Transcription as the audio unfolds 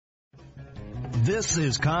This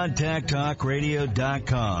is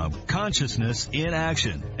ContactTalkRadio.com. Consciousness in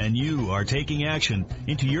action. And you are taking action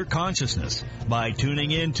into your consciousness by tuning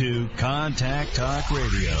into Contact Talk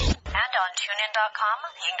Radio. And on TuneIn.com,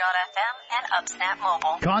 Ping.fm, and Upsnap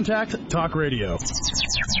Mobile. Contact Talk Radio.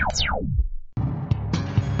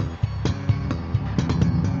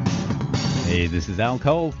 Hey, this is Al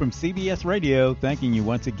Cole from CBS Radio, thanking you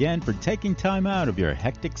once again for taking time out of your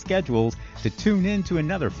hectic schedules to tune in to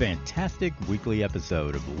another fantastic weekly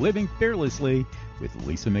episode of Living Fearlessly with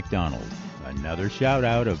Lisa McDonald. Another shout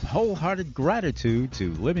out of wholehearted gratitude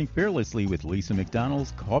to Living Fearlessly with Lisa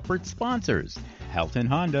McDonald's corporate sponsors, Halton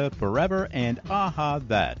Honda, Forever, and Aha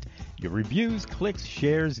That. Your reviews, clicks,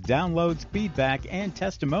 shares, downloads, feedback, and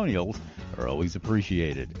testimonials are always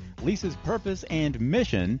appreciated. Lisa's purpose and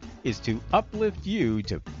mission is to uplift you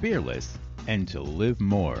to fearless and to live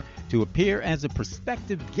more. To appear as a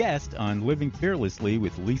prospective guest on Living Fearlessly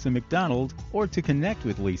with Lisa McDonald or to connect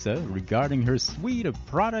with Lisa regarding her suite of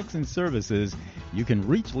products and services, you can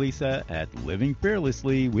reach Lisa at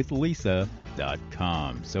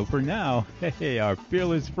livingfearlesslywithlisa.com. So for now, hey, our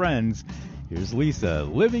fearless friends, here's Lisa,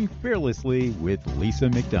 Living Fearlessly with Lisa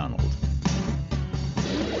McDonald.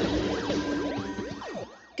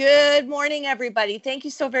 Good morning, everybody. Thank you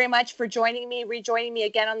so very much for rejoining me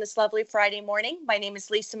again on this lovely Friday morning. My name is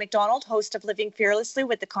Lisa McDonald, host of Living Fearlessly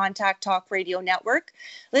with the Contact Talk Radio Network.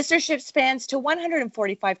 Listenership spans to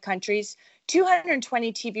 145 countries,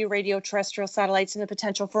 220 TV, radio, terrestrial satellites, and the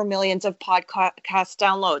potential for millions of podcast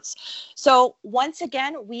downloads. So once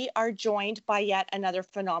again, we are joined by yet another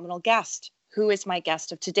phenomenal guest. Who is my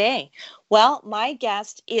guest of today? Well, my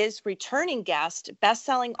guest is returning guest,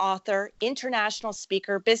 best-selling author, international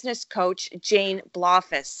speaker, business coach, Jane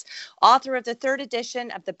Blofeld, author of the third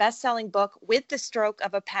edition of the best-selling book, With the Stroke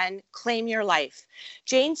of a Pen, Claim Your Life.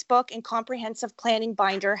 Jane's book and comprehensive planning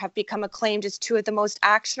binder have become acclaimed as two of the most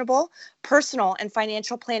actionable, personal, and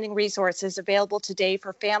financial planning resources available today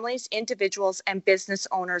for families, individuals, and business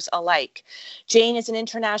owners alike. Jane is an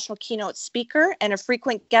international keynote speaker and a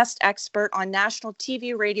frequent guest expert on national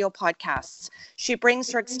TV, radio podcasts. She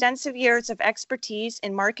brings her extensive years of expertise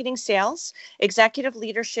in marketing, sales, executive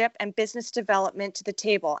leadership, and business development to the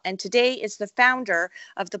table, and today is the founder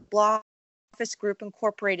of the Blofeld Group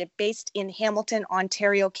Incorporated, based in Hamilton,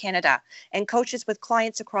 Ontario, Canada, and coaches with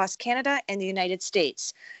clients across Canada and the United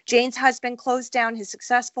States. Jane's husband closed down his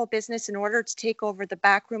successful business in order to take over the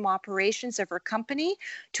backroom operations of her company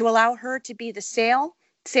to allow her to be the sales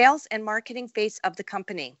and marketing face of the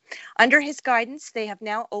company. Under his guidance, they have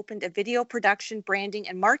now opened a video production, branding,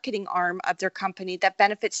 and marketing arm of their company that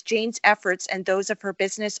benefits Jane's efforts and those of her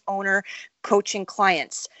business owner coaching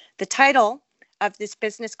clients. The title of this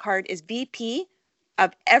business card is VP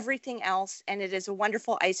of Everything Else, and it is a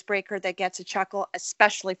wonderful icebreaker that gets a chuckle,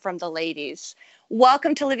 especially from the ladies.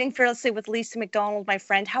 Welcome to Living Fearlessly with Lisa McDonald, my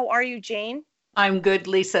friend. How are you, Jane? I'm good,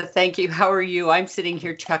 Lisa. Thank you. How are you? I'm sitting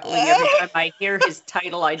here chuckling. Every time I hear his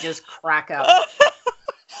title, I just crack up.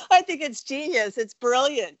 I think it's genius. It's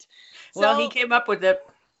brilliant. Well, he came up with it.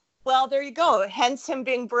 Well, there you go. Hence him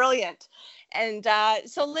being brilliant. And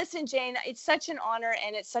so listen, Jane, it's such an honor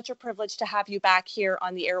and it's such a privilege to have you back here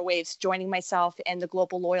on the airwaves, joining myself and the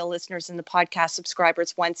global loyal listeners and the podcast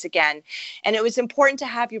subscribers once again. And it was important to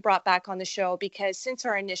have you brought back on the show because since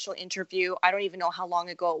our initial interview, I don't even know how long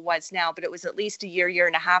ago it was now, but it was at least a year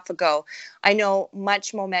and a half ago. I know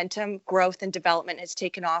much momentum, growth, and development has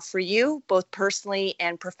taken off for you, both personally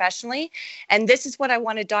and professionally. And this is what I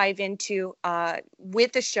want to dive into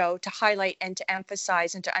with the show to highlight and to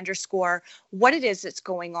emphasize and to underscore what it is that's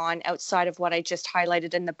going on outside of what I just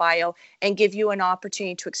highlighted in the bio and give you an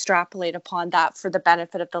opportunity to extrapolate upon that for the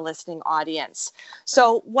benefit of the listening audience.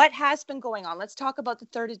 So what has been going on? Let's talk about the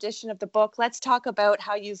third edition of the book. Let's talk about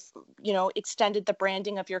how you've, extended the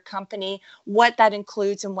branding of your company, what that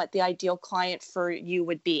includes and what the ideal client for you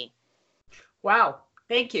would be. Wow.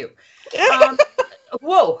 Thank you.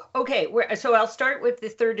 Whoa. Okay. So I'll start with the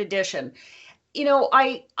third edition.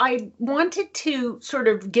 I wanted to sort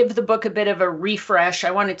of give the book a bit of a refresh.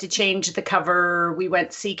 I wanted to change the cover. We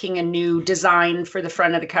went seeking a new design for the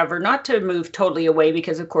front of the cover, not to move totally away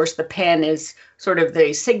because, of course, the pen is sort of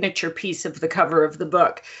the signature piece of the cover of the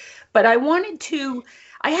book. But I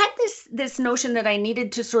had this notion that I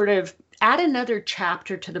needed to sort of add another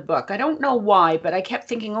chapter to the book. I don't know why, but I kept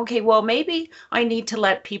thinking, okay, well, maybe I need to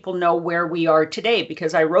let people know where we are today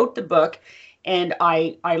because I wrote the book. And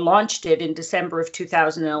I launched it in December of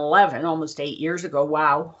 2011, almost 8 years ago.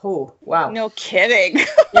 Wow. Oh, wow. No kidding.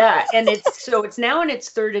 Yeah. And it's now in its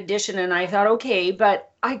third edition. And I thought, okay,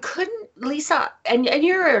 but I couldn't, Lisa, and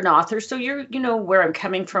you're an author, so you know where I'm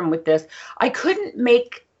coming from with this. I couldn't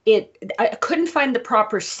make I couldn't find the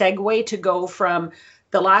proper segue to go from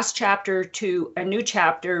the last chapter to a new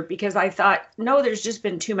chapter because I thought, no, there's just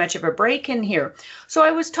been too much of a break in here. So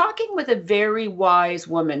I was talking with a very wise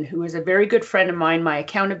woman who is a very good friend of mine, my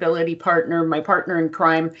accountability partner, my partner in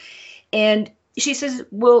crime. And she says,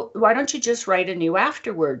 well, why don't you just write a new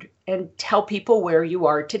afterword and tell people where you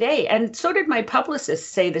are today? And so did my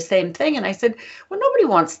publicist say the same thing. And I said, well, nobody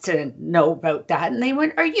wants to know about that. And they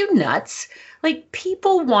went, are you nuts? Like,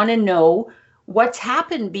 people want to know what's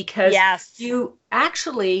happened because you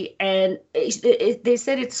actually, and they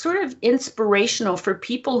said it's sort of inspirational for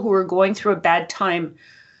people who are going through a bad time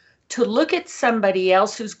to look at somebody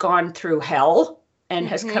else who's gone through hell and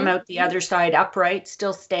has come out the other side upright,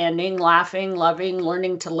 still standing, laughing, loving,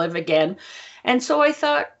 learning to live again. And so I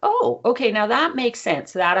thought, oh, okay, now that makes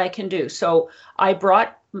sense. That I can do. So I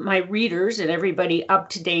brought my readers and everybody up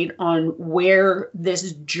to date on where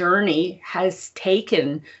this journey has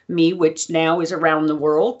taken me, which now is around the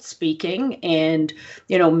world speaking and,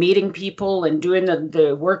 you know, meeting people and doing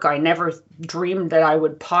the work I never dreamed that I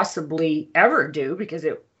would possibly ever do, because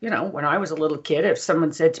it, you know, when I was a little kid, if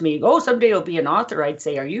someone said to me, oh, someday you'll be an author, I'd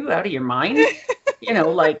say, are you out of your mind? You know,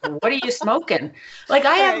 like, what are you smoking? Like,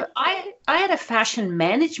 I had a fashion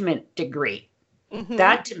management degree.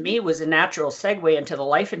 That to me was a natural segue into the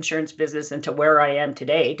life insurance business and to where I am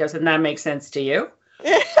today. Doesn't that make sense to you?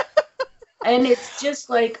 And it's just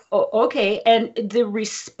like, oh, okay. And the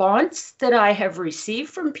response that I have received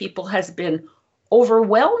from people has been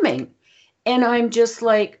overwhelming. And I'm just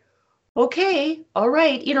like, okay, all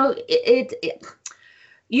right. You know,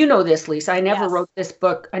 you know this, Lisa. I never wrote this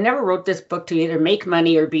book. I never wrote this book to either make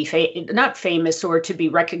money or be not famous or to be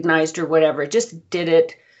recognized or whatever. Just did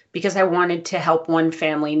it because I wanted to help one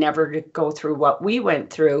family never to go through what we went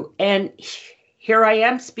through. And here I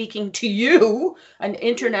am speaking to you, an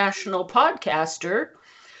international podcaster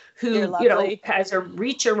who, you know, has a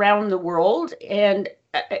reach around the world. And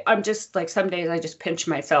I'm just like, some days I just pinch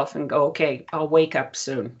myself and go, okay, I'll wake up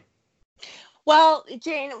soon. Well,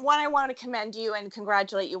 Jane, one, I want to commend you and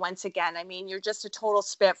congratulate you once again. I mean, you're just a total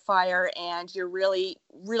spitfire and you're really,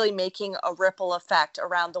 really making a ripple effect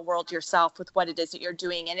around the world yourself with what it is that you're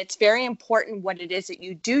doing. And it's very important what it is that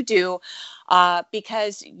you do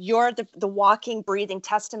because you're the walking, breathing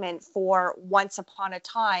testament for once upon a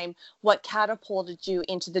time what catapulted you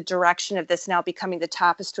into the direction of this now becoming the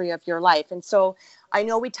tapestry of your life. And so I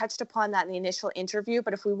know we touched upon that in the initial interview,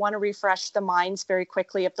 but if we want to refresh the minds very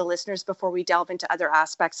quickly of the listeners before we delve into other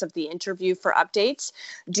aspects of the interview for updates,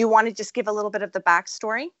 do you want to just give a little bit of the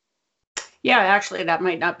backstory? Yeah, actually, that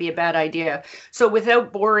might not be a bad idea. So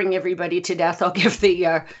without boring everybody to death, I'll give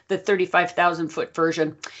the 35,000-foot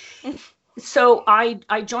version. So I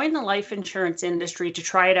joined the life insurance industry to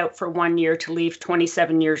try it out for 1 year, to leave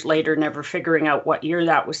 27 years later, never figuring out what year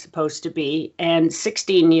that was supposed to be. And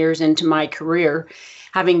 16 years into my career,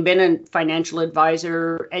 having been a financial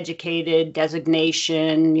advisor, educated,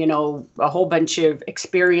 designation, you know, a whole bunch of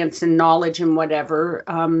experience and knowledge and whatever,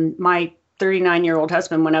 my 39-year-old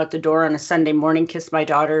husband went out the door on a Sunday morning, kissed my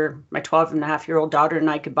daughter, my 12-and-a-half-year-old daughter and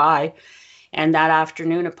I goodbye. And that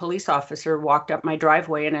afternoon, a police officer walked up my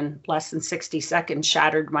driveway and in less than 60 seconds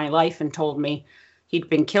shattered my life and told me he'd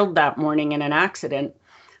been killed that morning in an accident.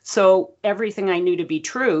 So everything I knew to be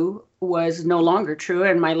true was no longer true,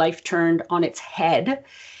 and my life turned on its head.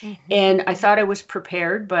 And I thought I was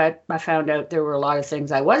prepared, but I found out there were a lot of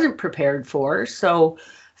things I wasn't prepared for. So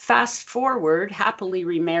fast forward, happily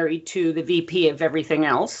remarried to the VP of everything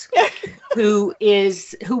else, who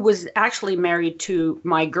was actually married to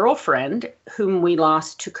my girlfriend, whom we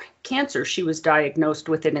lost to cancer. She was diagnosed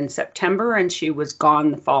with it in September and she was gone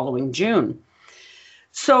the following June.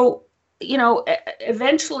 So, you know,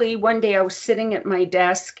 eventually one day I was sitting at my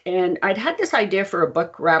desk and I'd had this idea for a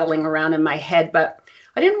book rattling around in my head, but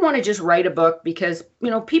I didn't want to just write a book because, you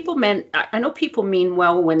know, I know people mean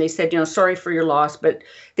well when they said, you know, sorry for your loss, but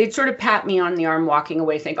they'd sort of pat me on the arm walking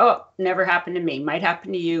away, think, oh, never happened to me. Might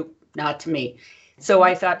happen to you, not to me. So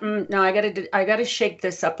I thought, no, I got to shake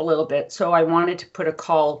this up a little bit. So I wanted to put a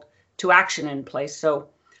call to action in place. So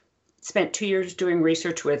spent 2 years doing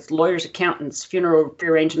research with lawyers, accountants, funeral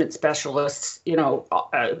arrangement specialists, you know,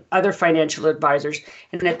 other financial advisors.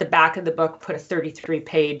 And at the back of the book, put a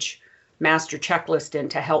 33-page master checklist in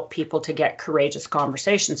to help people to get courageous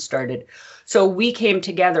conversations started. So we came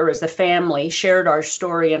together as a family, shared our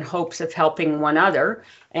story in hopes of helping one another.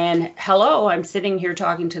 And hello, I'm sitting here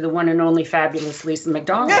talking to the one and only fabulous Lisa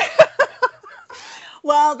McDonald.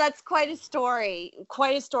 Well, that's quite a story,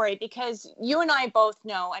 because you and I both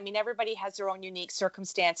know, I mean, everybody has their own unique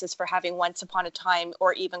circumstances for having once upon a time,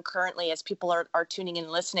 or even currently, as people are tuning in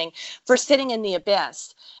and listening, for sitting in the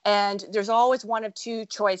abyss. And there's always one of two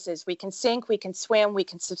choices. We can sink, we can swim, we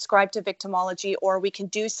can subscribe to victimology, or we can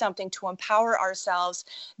do something to empower ourselves.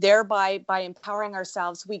 Thereby, by empowering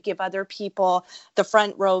ourselves, we give other people the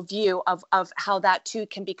front row view of how that too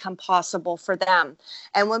can become possible for them.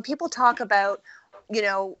 And when people talk about, you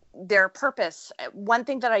know, their purpose, one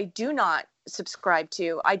thing that I do not subscribe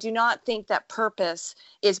to, I do not think that purpose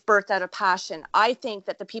is birthed out of passion. I think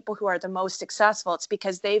that the people who are the most successful, it's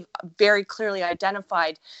because they've very clearly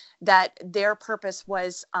identified that their purpose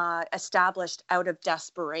was established out of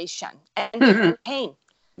desperation and pain,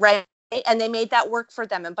 right? And they made that work for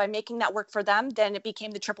them. And by making that work for them, then it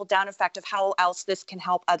became the triple down effect of how else this can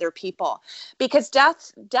help other people. Because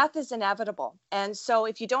death is inevitable. And so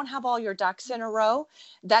if you don't have all your ducks in a row,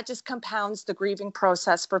 that just compounds the grieving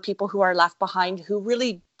process for people who are left behind, who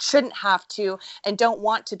really shouldn't have to and don't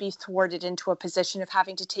want to be thwarted into a position of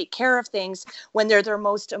having to take care of things when they're their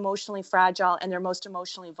most emotionally fragile and they're most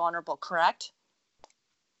emotionally vulnerable, correct?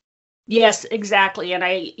 Yes, exactly.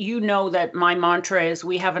 And you know that my mantra is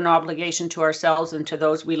we have an obligation to ourselves and to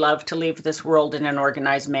those we love to leave this world in an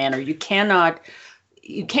organized manner. You cannot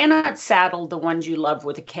saddle the ones you love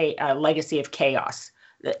with a legacy of chaos.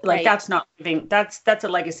 Like right. That's not living. That's a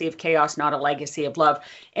legacy of chaos, not a legacy of love.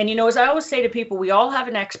 And, you know, as I always say to people, we all have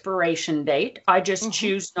an expiration date. I just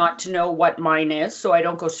choose not to know what mine is, so I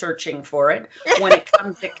don't go searching for it. When it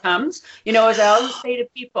comes, it comes. You know, as I always say to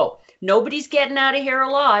people, nobody's getting out of here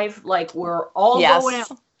alive. Like, we're all going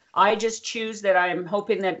out. I just choose that I'm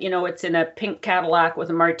hoping that, you know, it's in a pink Cadillac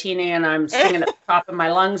with a martini and I'm singing at the top of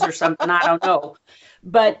my lungs or something. I don't know.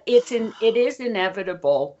 But it is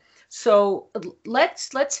inevitable. So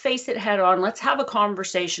let's face it head on. Let's have a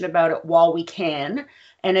conversation about it while we can.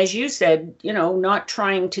 And as you said, you know, not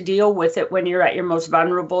trying to deal with it when you're at your most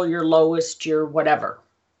vulnerable, your lowest, your whatever.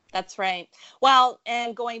 That's right. Well,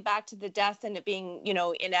 and going back to the death and it being, you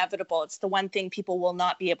know, inevitable, it's the one thing people will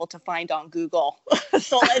not be able to find on Google.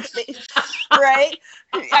 So let's see, right?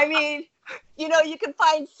 I mean, you know, you can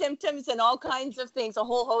find symptoms and all kinds of things, a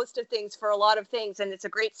whole host of things for a lot of things. And it's a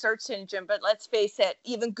great search engine. But let's face it,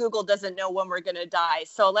 even Google doesn't know when we're going to die.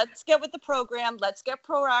 So let's get with the program. Let's get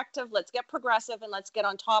proactive. Let's get progressive. And let's get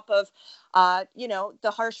on top of, you know,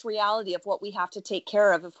 the harsh reality of what we have to take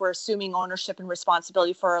care of if we're assuming ownership and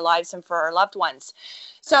responsibility for our lives and for our loved ones.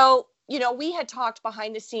 So, you know, we had talked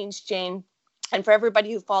behind the scenes, Jane. And for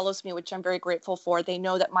everybody who follows me, which I'm very grateful for, they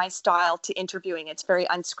know that my style to interviewing, it's very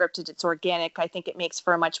unscripted, it's organic. I think it makes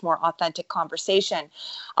for a much more authentic conversation.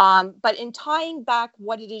 But in tying back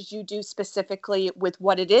what it is you do specifically with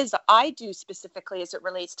what it is I do specifically as it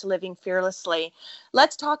relates to living fearlessly,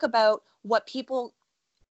 let's talk about what people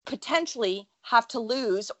potentially have to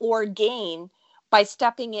lose or gain by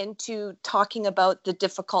stepping into talking about the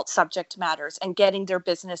difficult subject matters and getting their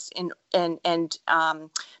business in and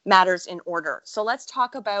matters in order. So let's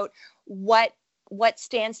talk about what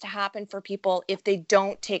stands to happen for people if they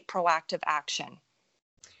don't take proactive action.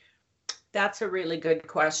 That's a really good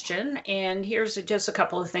question. And here's just a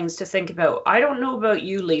couple of things to think about. I don't know about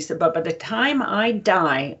you, Lisa, but by the time I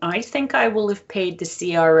die, I think I will have paid the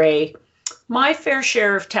CRA my fair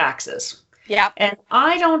share of taxes. Yeah. And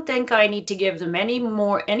I don't think I need to give them anything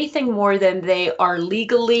more than they are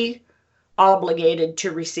legally obligated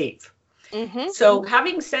to receive. So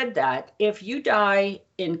having said that, if you die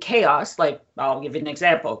in chaos, like I'll give you an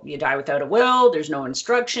example, you die without a will, there's no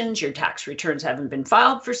instructions, your tax returns haven't been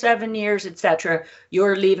filed for 7 years, etc.,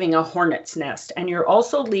 you're leaving a hornet's nest. And you're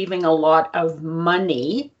also leaving a lot of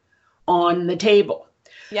money on the table.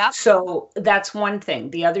 Yeah. So that's one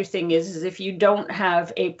thing. The other thing is if you don't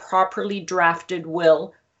have a properly drafted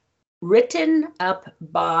will written up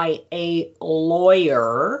by a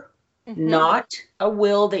lawyer, not a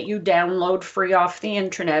will that you download free off the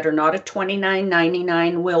internet, or not a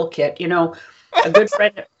 $29.99 will kit. You know, a good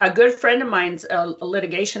friend of mine's a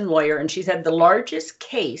litigation lawyer, and she said the largest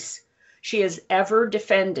case she has ever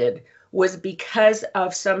defended was because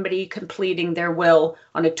of somebody completing their will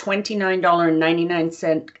on a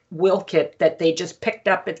 $29.99 will kit that they just picked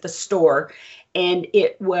up at the store, and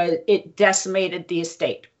it decimated the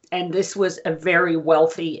estate. And this was a very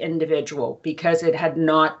wealthy individual because it had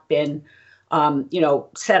not been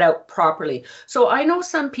set out properly. So I know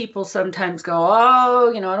some people sometimes go, oh,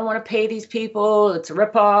 I don't want to pay these people. It's a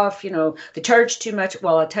ripoff. They charge too much.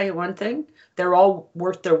 Well, I'll tell you one thing. They're all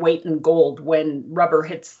worth their weight in gold when rubber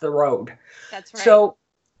hits the road. That's right. So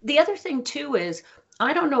the other thing, too, is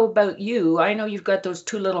I don't know about you. I know you've got those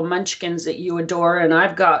two little munchkins that you adore, and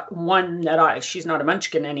I've got one that she's not a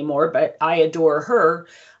munchkin anymore, but I adore her.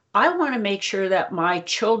 I want to make sure that my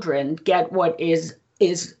children get what is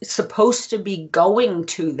supposed to be going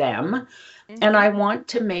to them. And I want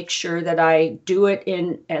to make sure that I do it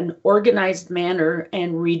in an organized manner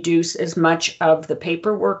and reduce as much of the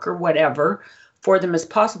paperwork or whatever for them as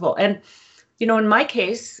possible. And in my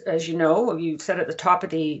case, as you know, you said at the top of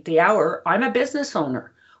the hour, I'm a business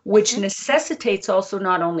owner, which necessitates also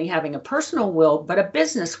not only having a personal will, but a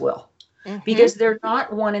business will, because they're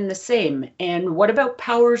not one and the same. And what about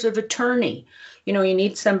powers of attorney? You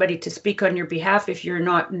need somebody to speak on your behalf if you're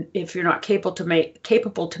not capable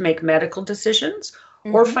to make medical decisions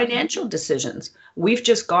or financial decisions. We've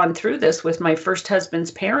just gone through this with my first husband's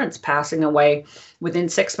parents passing away within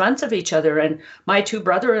 6 months of each other. And my two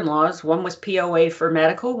brother-in-laws, one was POA for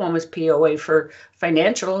medical, one was POA for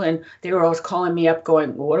financial. And they were always calling me up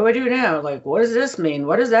going, well, what do I do now? Like, what does this mean?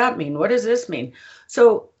 What does that mean? What does this mean?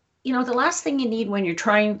 So, the last thing you need when you're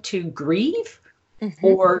trying to grieve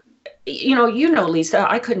or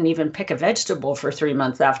Lisa, I couldn't even pick a vegetable for 3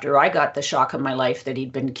 months after I got the shock of my life that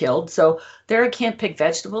he'd been killed. So there I can't pick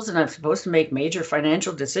vegetables and I'm supposed to make major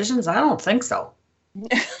financial decisions? I don't think so.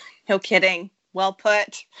 No kidding. Well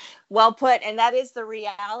put. Well put. And that is the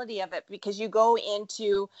reality of it, because you go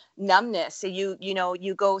into numbness. So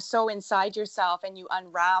you go so inside yourself and you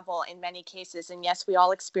unravel in many cases. And yes, we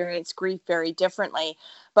all experience grief very differently.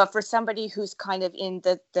 But for somebody who's kind of in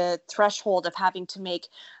the threshold of having to make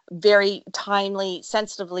very timely,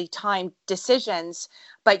 sensitively timed decisions,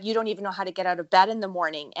 but you don't even know how to get out of bed in the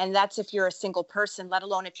morning. And that's if you're a single person, let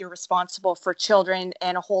alone if you're responsible for children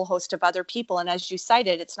and a whole host of other people. And as you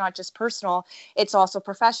cited, it's not just personal, it's also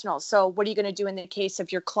professional. So what are you going to do in the case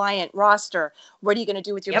of your client roster? What are you going to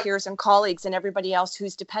do with your peers and colleagues and everybody else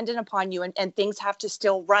who's dependent upon you? And things have to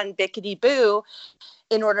still run bickety-boo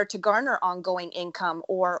in order to garner ongoing income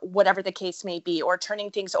or whatever the case may be, or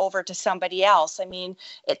turning things over to somebody else. I mean,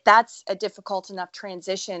 that's a difficult enough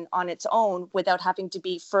transition on its own without having to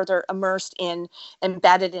be further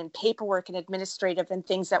embedded in paperwork and administrative and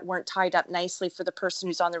things that weren't tied up nicely for the person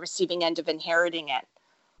who's on the receiving end of inheriting it.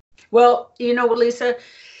 Well, Lisa,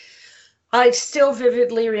 I still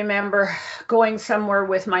vividly remember going somewhere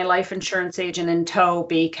with my life insurance agent in tow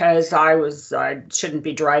because I shouldn't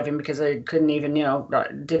be driving because I couldn't even,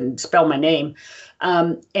 didn't spell my name.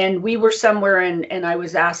 And we were somewhere and I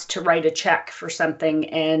was asked to write a check for something.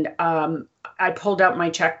 And I pulled out my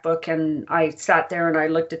checkbook and I sat there and I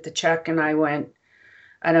looked at the check and I went,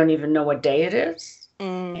 I don't even know what day it is.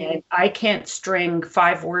 And I can't string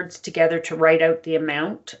 5 words together to write out the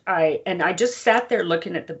amount. I just sat there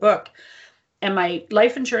looking at the book. And my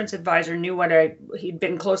life insurance advisor he'd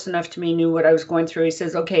been close enough to me, knew what I was going through. He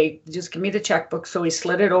says, okay, just give me the checkbook. So he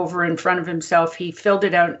slid it over in front of himself. He filled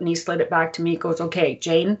it out and he slid it back to me. He goes, okay,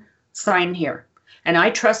 Jane, sign here. And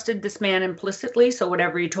I trusted this man implicitly. So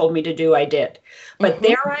whatever he told me to do, I did. But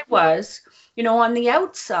there I was, on the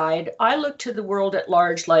outside, I looked to the world at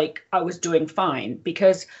large like I was doing fine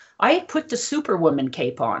because I had put the Superwoman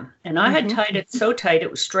cape on and I had tied it so tight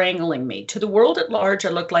it was strangling me. To the world at large, I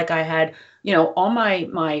looked like I had, all my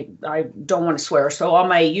I don't want to swear, so all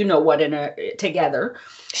my together.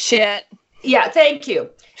 Shit. Yeah, thank you.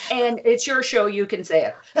 And it's your show, you can say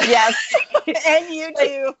it. Yes, and you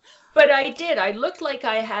do. But I did. I looked like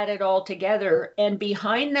I had it all together. And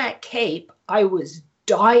behind that cape, I was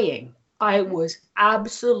dying. I was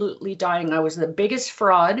absolutely dying. I was the biggest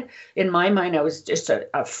fraud in my mind. I was just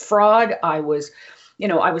a fraud. I was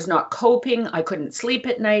not coping. I couldn't sleep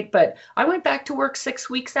at night, but I went back to work 6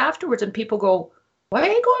 weeks afterwards and people go, why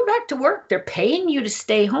are you going back to work? They're paying you to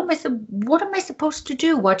stay home. I said, what am I supposed to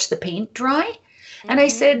do? Watch the paint dry? And I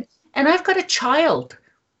said, and I've got a child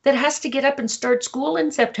that has to get up and start school in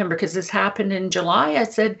September because this happened in July. I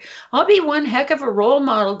said, I'll be one heck of a role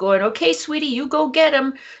model going, okay, sweetie, you go get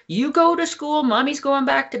him. You go to school. Mommy's going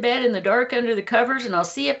back to bed in the dark under the covers and I'll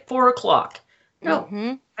see you at 4:00. No,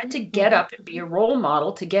 I had to get up and be a role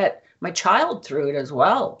model to get my child through it as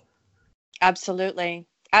well. Absolutely.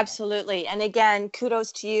 Absolutely. And again,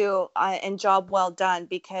 kudos to you and job well done,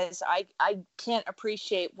 because I can't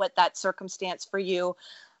appreciate what that circumstance for you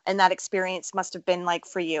and that experience must have been like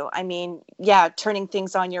for you. I mean, yeah, turning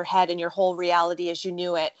things on your head and your whole reality as you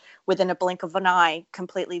knew it within a blink of an eye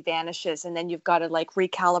completely vanishes. And then you've got to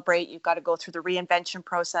recalibrate. You've got to go through the reinvention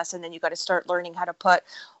process. And then you've got to start learning how to put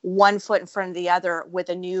one foot in front of the other with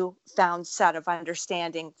a new found set of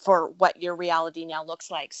understanding for what your reality now looks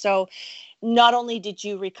like. So not only did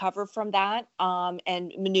you recover from that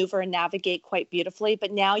and maneuver and navigate quite beautifully,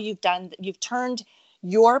 but now you've turned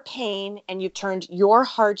your pain and you've turned your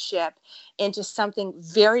hardship into something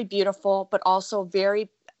very beautiful, but also very,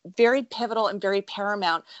 very pivotal and very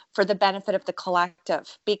paramount for the benefit of the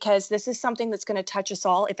collective, because this is something that's going to touch us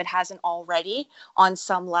all if it hasn't already on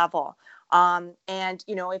some level. And,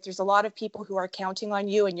 you know, if there's a lot of people who are counting on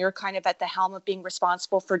you and you're kind of at the helm of being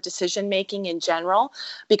responsible for decision making in general,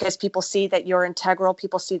 because people see that you're integral,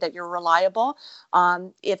 people see that you're reliable.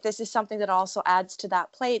 If this is something that also adds to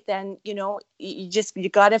that plate, then, you know, you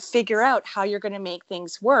got to figure out how you're going to make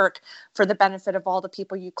things work for the benefit of all the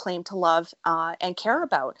people you claim to love and care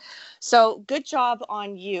about. So good job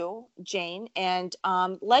on you, Jane. And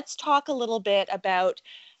let's talk a little bit about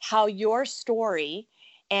how your story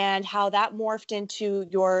and how that morphed into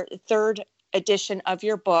your third edition of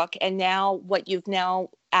your book, and now what you've now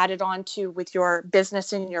added on to with your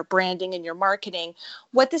business and your branding and your marketing,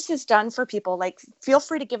 what this has done for people. Like, feel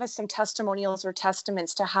free to give us some testimonials or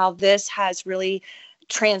testaments to how this has really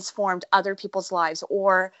transformed other people's lives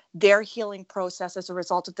or their healing process as a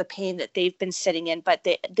result of the pain that they've been sitting in, but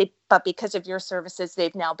but because of your services,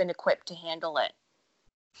 they've now been equipped to handle it.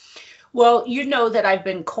 Well, you know that I've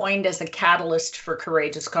been coined as a catalyst for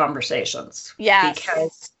courageous conversations. Yes.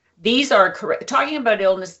 Because these are talking about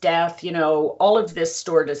illness, death, you know, all of this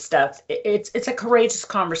sort of stuff. It's a courageous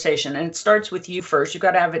conversation, and it starts with you first. You've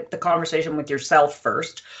got to have the conversation with yourself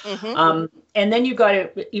first, and then you've got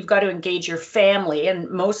to engage your family, and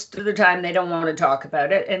most of the time they don't want to talk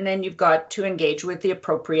about it. And then you've got to engage with the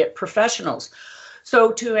appropriate professionals.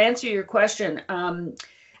 So to answer your question,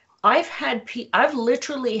 I've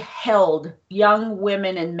literally held young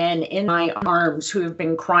women and men in my arms who have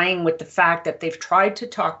been crying with the fact that they've tried to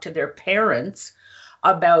talk to their parents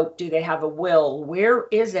about, do they have a will? Where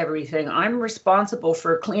is everything? I'm responsible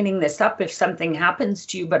for cleaning this up if something happens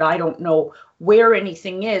to you, but I don't know where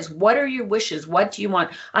anything is. What are your wishes? What do you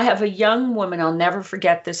want? I have a young woman, I'll never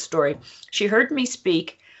forget this story. She heard me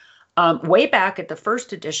speak way back at the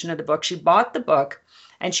first edition of the book. She bought the book.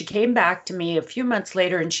 And she came back to me a few months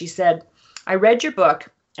later and she said, I read your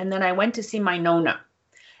book and then I went to see my Nona.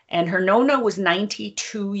 And her Nona was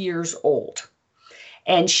 92 years old.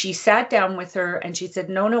 And she sat down with her and she said,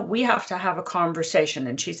 Nona, we have to have a conversation.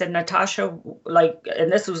 And she said, Natasha,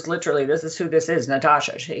 and this is who this is,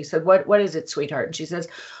 Natasha. She said, what is it, sweetheart? And she says,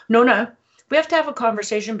 Nona, we have to have a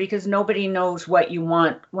conversation because nobody knows what you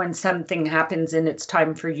want when something happens and it's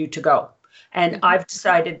time for you to go. And I've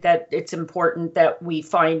decided that it's important that we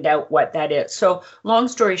find out what that is. So long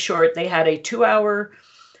story short, they had a 2-hour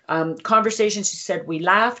conversation. She said, we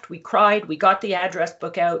laughed, we cried, we got the address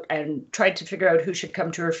book out and tried to figure out who should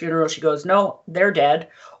come to her funeral. She goes, no, they're dead.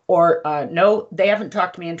 Or no, they haven't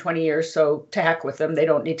talked to me in 20 years. So to heck with them. They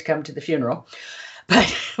don't need to come to the funeral. But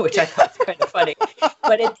which I thought was kind of funny.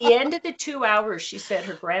 But at the end of the 2 hours, she said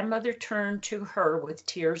her grandmother turned to her with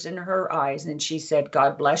tears in her eyes. And she said,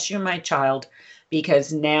 God bless you, my child,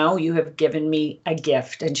 because now you have given me a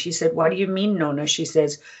gift. And she said, what do you mean, Nona? She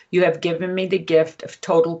says, you have given me the gift of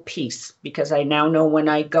total peace because I now know when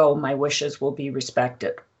I go, my wishes will be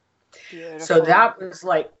respected. Beautiful. So that was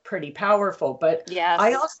like pretty powerful. But yes.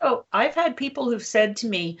 I've had people who've said to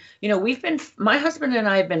me, you know, my husband and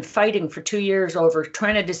I have been fighting for 2 years over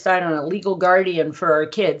trying to decide on a legal guardian for our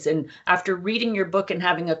kids. And after reading your book and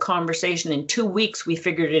having a conversation in 2 weeks, we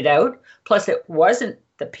figured it out. Plus it wasn't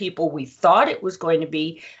the people we thought it was going to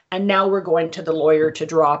be. And now we're going to the lawyer to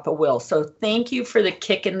draw up a will. So thank you for the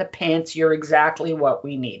kick in the pants. You're exactly what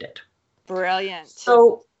we needed. Brilliant.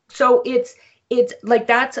 So it's like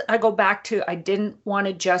I go back to, I didn't want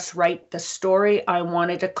to just write the story. I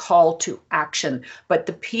wanted a call to action. But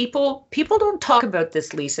the people don't talk about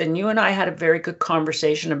this, Lisa, and you and I had a very good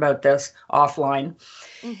conversation about this offline,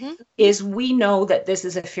 is we know that this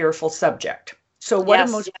is a fearful subject. So what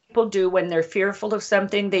do most people do when they're fearful of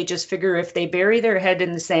something? They just figure if they bury their head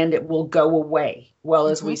in the sand, it will go away. Well,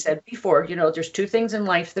 as we said before, you know, there's two things in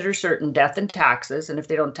life that are certain, death and taxes. And if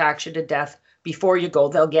they don't tax you to death before you go,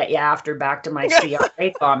 they'll get you after, back to my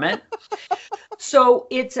CRA comment. So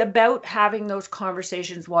it's about having those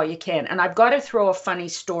conversations while you can. And I've got to throw a funny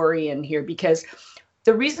story in here because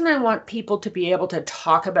the reason I want people to be able to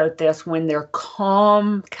talk about this when they're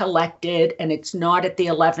calm, collected, and it's not at the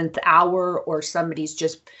 11th hour or somebody's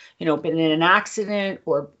just, you know, been in an accident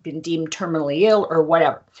or been deemed terminally ill or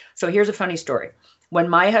whatever. So here's a funny story. When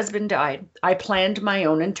my husband died, I planned my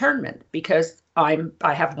own internment because I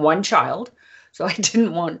have one child. So I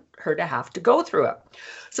didn't want her to have to go through it.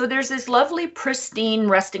 So there's this lovely, pristine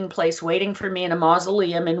resting place waiting for me in a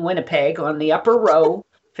mausoleum in Winnipeg on the upper row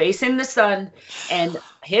facing the sun, and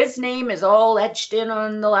his name is all etched in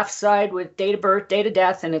on the left side with date of birth, date of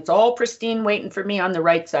death, and it's all pristine waiting for me on the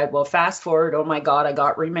right side. Well, fast forward, oh my God, I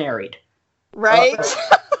got remarried. Right.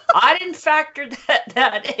 I didn't factor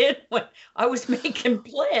that in when I was making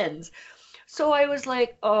plans. So I was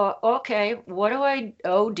like, okay,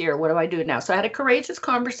 oh dear, what do I do now? So I had a courageous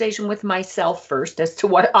conversation with myself first as to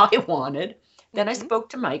what I wanted. Then I spoke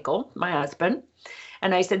to Michael, my husband,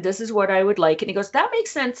 and I said, this is what I would like. And he goes, that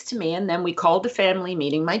makes sense to me. And then we called a family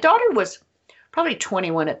meeting. My daughter was probably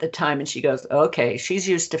 21 at the time. And she goes, okay, she's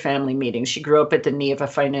used to family meetings. She grew up at the knee of a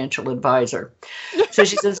financial advisor. So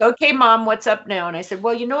she says, okay, Mom, what's up now? And I said,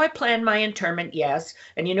 well, I planned my interment. Yes.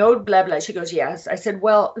 And blah, blah. She goes, yes. I said,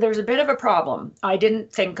 well, there's a bit of a problem. I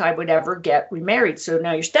didn't think I would ever get remarried. So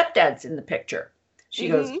now your stepdad's in the picture. She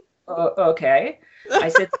goes, okay. I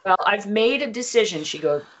said, well, I've made a decision. She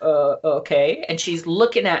goes, okay. And she's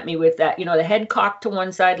looking at me with that, the head cocked to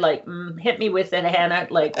one side, like, hit me with it, Hannah.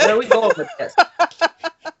 Like, where are we going with this?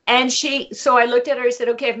 And so I looked at her, I said,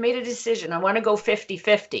 okay, I've made a decision. I want to go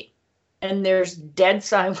 50-50. And there's dead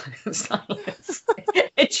silence.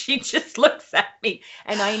 And she just looks at me.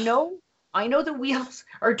 And I know the wheels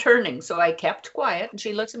are turning. So I kept quiet. And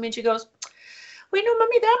she looks at me and she goes, well,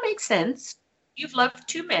 Mommy, that makes sense. You've loved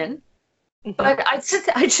two men. But I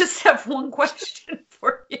just have one question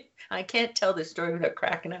for you. I can't tell this story without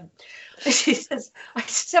cracking up. She says, I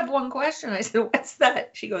just have one question. I said, what's that?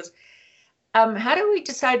 She goes, how do we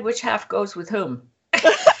decide which half goes with whom?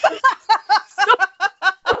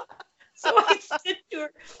 So I said to her,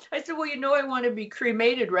 well, I want to be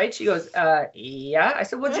cremated, right? She goes, yeah. I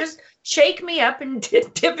said, well, just shake me up and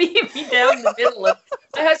divvy me down the middle. And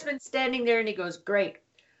my husband's standing there and he goes, great.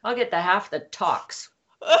 I'll get the half that talks.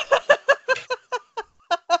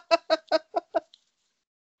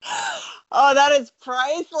 Oh, that is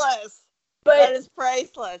priceless. But that is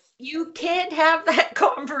priceless. You can't have that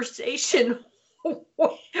conversation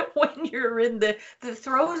when you're in the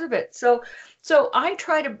throes of it. So I'm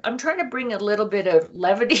trying to bring a little bit of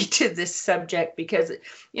levity to this subject because,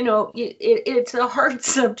 it's a hard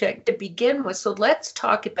subject to begin with. So let's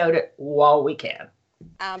talk about it while we can.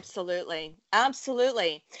 Absolutely.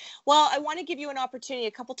 Absolutely. Well, I want to give you an opportunity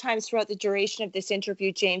a couple times throughout the duration of this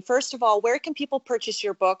interview, Jane. First of all, where can people purchase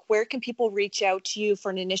your book? Where can people reach out to you for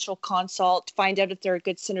an initial consult, find out if they're a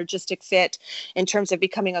good synergistic fit in terms of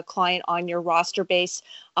becoming a client on your roster base?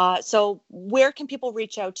 So where can people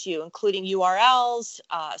reach out to you, including URLs,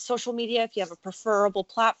 social media, if you have a preferable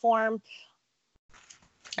platform?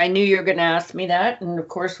 I knew you were going to ask me that. And of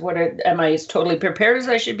course, am I as totally prepared as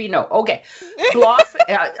I should be? No. Okay.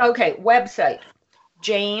 Okay. Website.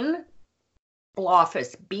 Jane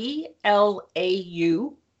Blaufus,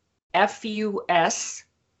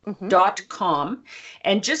 BLAUFUS.com.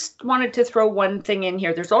 And just wanted to throw one thing in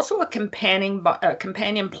here. There's also a companion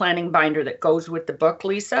planning binder that goes with the book,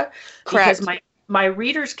 Lisa. Correct. Because my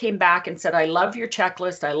readers came back and said, I love your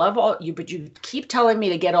checklist. I love all you, but you keep telling me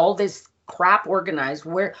to get all this crap organized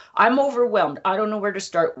where I'm overwhelmed. I don't know where to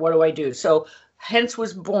start. What do I do? So hence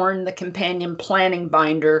was born the companion planning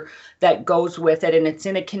binder that goes with it. And it's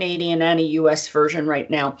in a Canadian and a US version right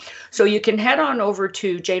now. So you can head on over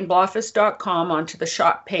to janeblaufus.com onto the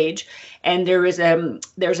shop page. And there's a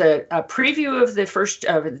preview of the first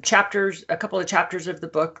chapters, a couple of chapters of the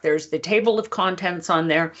book. There's the table of contents on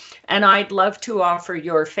there. And I'd love to offer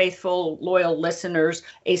your faithful, loyal listeners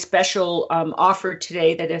a special offer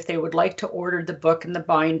today that if they would like to order the book and the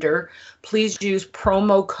binder, please use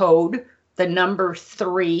promo code, the number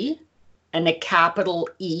 3 and a capital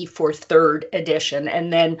E for third edition.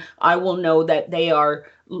 And then I will know that they are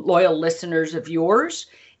loyal listeners of yours.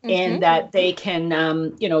 And that they can,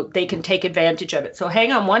 they can take advantage of it. So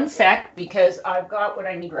hang on one sec because I've got what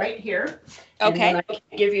I need right here. Okay. And then I can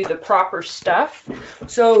give you the proper stuff.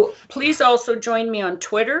 So please also join me on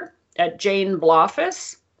Twitter at Jane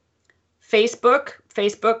Blaufus, Facebook,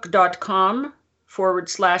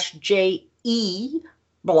 facebook.com/JE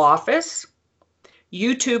Blaufus,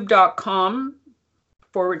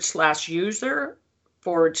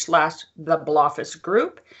 youtube.com/user/the Blaufus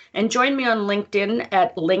group, and join me on LinkedIn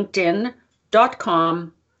at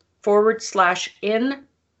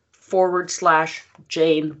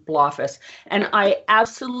linkedin.com/in/Jane Blaufus. And I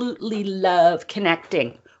absolutely love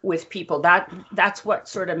connecting with people. That's what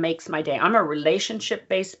sort of makes my day. I'm a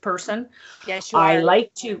relationship-based person. Yes, you are. I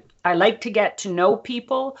like to get to know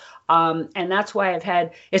people. And that's why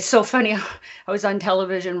it's so funny. I was on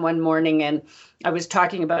television one morning and I was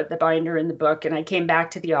talking about the binder in the book, and I came back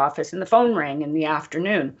to the office and the phone rang in the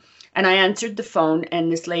afternoon. And I answered the phone,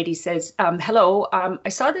 and this lady says, hello, I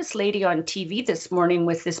saw this lady on TV this morning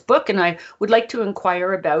with this book, and I would like to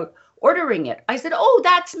inquire about ordering it. I said, oh,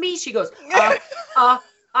 that's me. She goes, I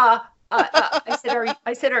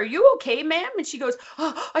said, are you okay, ma'am? And she goes,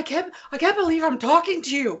 oh, I can't believe I'm talking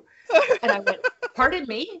to you. And I went, pardon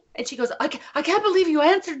me? And she goes, I can't believe you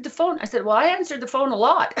answered the phone. I said, well, I answered the phone a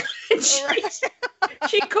lot. And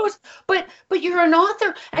she goes, but you're an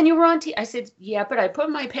author and you were on TV. I said, yeah, but I put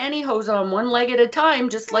my pantyhose on one leg at a time,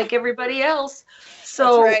 just like everybody else.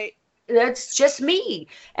 So That's right. That's just me.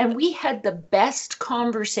 And we had the best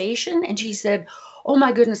conversation. And she said, oh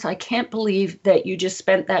my goodness, I can't believe that you just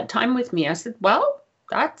spent that time with me. I said, well,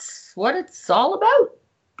 that's what it's all about,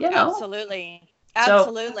 you know. Absolutely.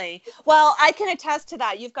 Absolutely. Well, I can attest to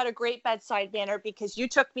that. You've got a great bedside manner because you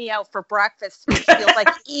took me out for breakfast, which feels like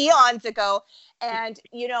eons ago. And,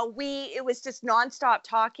 you know, it was just nonstop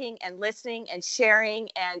talking and listening and sharing.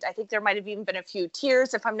 And I think there might have even been a few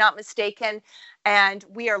tears, if I'm not mistaken. And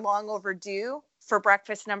we are long overdue for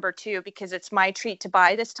breakfast number 2 because it's my treat to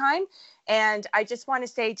buy this time. And I just want to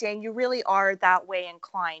say, Jane, you really are that way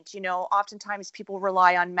inclined. You know, oftentimes people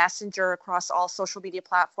rely on Messenger across all social media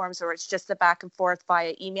platforms, or it's just the back and forth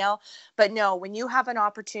via email. But no, when you have an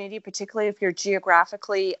opportunity, particularly if you're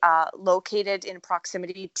geographically located in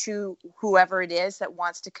proximity to whoever it is that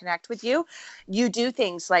wants to connect with you, you do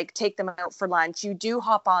things like take them out for lunch. You do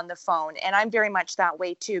hop on the phone. And I'm very much that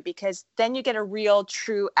way too, because then you get a real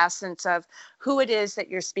true essence of who it is that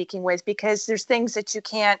you're speaking with, because there's things that you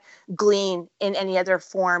can't glean in any other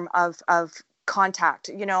form of contact,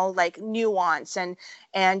 you know, like nuance,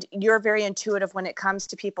 and you're very intuitive when it comes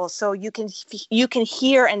to people. So you can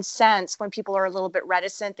hear and sense when people are a little bit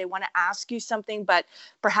reticent. They want to ask you something, but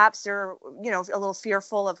perhaps they're, you know, a little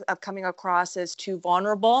fearful of coming across as too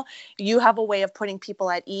vulnerable. You have a way of putting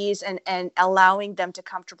people at ease and allowing them to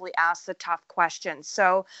comfortably ask the tough questions.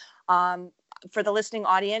 So, for the listening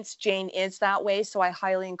audience, Jane is that way. So I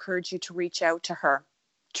highly encourage you to reach out to her.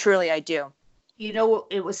 Truly, I do. You know,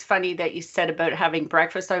 it was funny that you said about having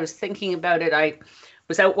breakfast. I was thinking about it. I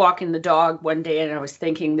was out walking the dog one day and I was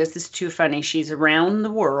thinking, this is too funny. She's around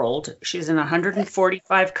the world. She's in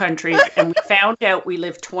 145 countries. And we found out we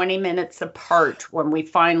live 20 minutes apart when we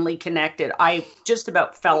finally connected. I just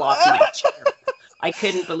about fell off my chair. I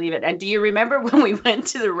couldn't believe it. And do you remember when we went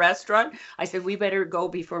to the restaurant? I said, we better go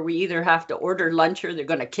before we either have to order lunch or they're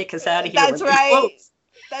going to kick us out of here. That's right.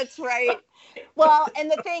 That's right. Well,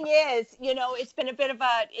 and the thing is, you know, it's been a bit of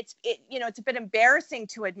it's a bit embarrassing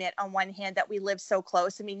to admit on one hand that we live so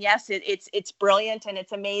close. I mean, yes, it's brilliant and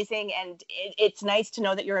it's amazing. And it's nice to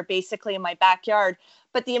know that you're basically in my backyard.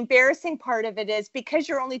 But the embarrassing part of it is because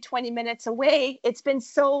you're only 20 minutes away, it's been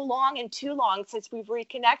so long and too long since we've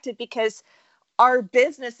reconnected because our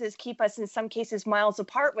businesses keep us in some cases miles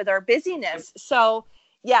apart with our busyness. So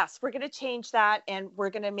yes, we're going to change that and we're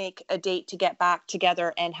going to make a date to get back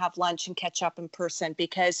together and have lunch and catch up in person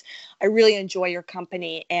because I really enjoy your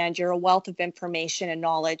company and you're a wealth of information and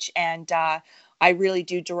knowledge. And I really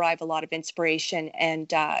do derive a lot of inspiration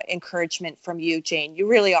and encouragement from you, Jane. You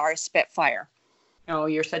really are a spitfire. Oh,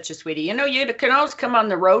 you're such a sweetie. You know, you can always come on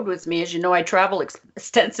the road with me. As you know, I travel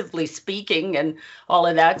extensively speaking and all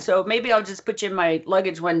of that. So maybe I'll just put you in my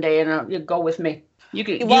luggage one day and you go with me. You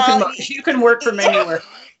can work from anywhere.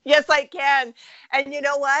 Yes, I can. And you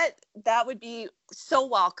know what? That would be so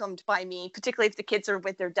welcomed by me, particularly if the kids are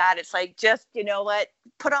with their dad. It's like, just, you know what?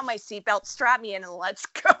 Put on my seatbelt, strap me in, and let's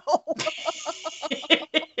go.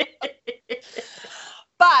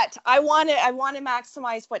 But I want to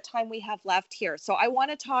maximize what time we have left here. So I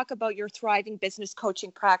want to talk about your thriving business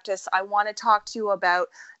coaching practice. I want to talk to you about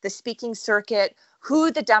the speaking circuit,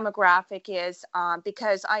 who the demographic is,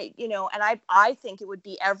 because I think it would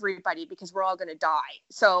be everybody because we're all going to die.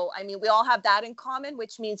 So, I mean, we all have that in common,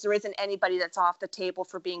 which means there isn't anybody that's off the table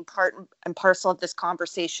for being part and parcel of this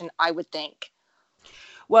conversation, I would think.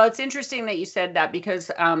 Well, it's interesting that you said that because,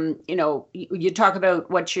 you know, you talk about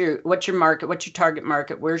what's your market, what's your target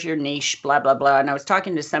market, where's your niche, blah, blah, blah. And I was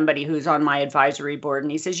talking to somebody who's on my advisory board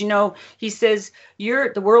and he says,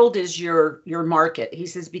 the world is your market. He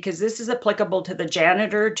says, because this is applicable to the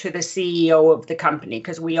janitor, to the CEO of the company,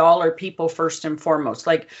 because we all are people first and foremost.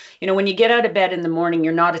 Like, you know, when you get out of bed in the morning,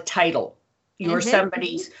 you're not a title. You're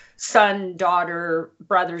somebody's son, daughter,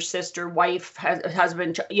 brother, sister, wife,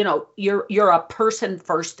 husband. You know, you're a person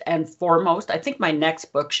first and foremost. I think my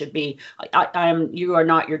next book should be "You Are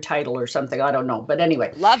Not Your Title" or something. I don't know, but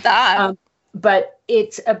anyway, love that. But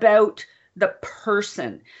it's about the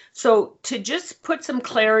person. So to just put some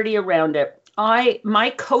clarity around it,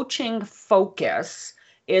 my coaching focus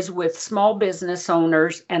is with small business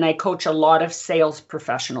owners, and I coach a lot of sales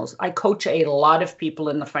professionals. I coach a lot of people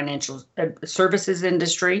in the financial services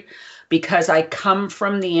industry because I come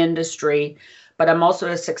from the industry, but I'm also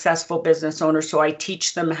a successful business owner. So I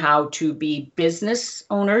teach them how to be business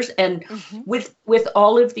owners. And with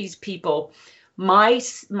all of these people, my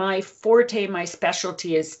forte, my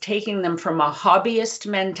specialty is taking them from a hobbyist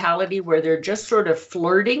mentality where they're just sort of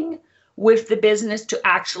flirting with the business to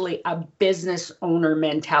actually a business owner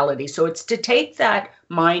mentality. So it's to take that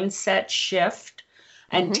mindset shift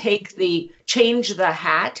and change the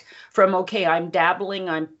hat from, okay, I'm dabbling,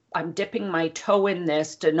 I'm dipping my toe in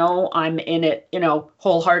this, to know I'm in it,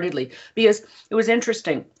 wholeheartedly. Because it was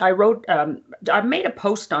interesting. I made a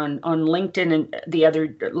post on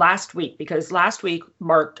LinkedIn last week, because last week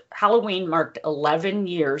Halloween marked 11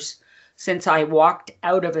 years since I walked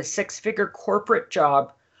out of a 6-figure corporate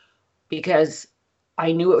job because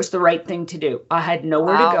I knew it was the right thing to do. I had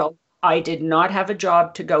nowhere to go. I did not have a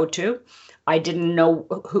job to go to. I didn't know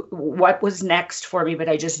what was next for me, but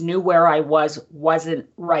I just knew where I wasn't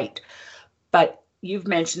right. But you've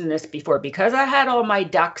mentioned this before, because I had all my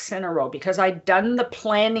ducks in a row, because I'd done the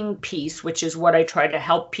planning piece, which is what I try to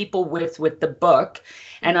help people with the book.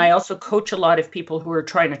 And I also coach a lot of people who are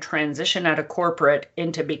trying to transition out of corporate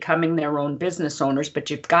into becoming their own business owners, but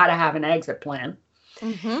you've got to have an exit plan.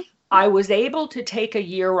 I was able to take a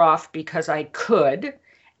year off because I could.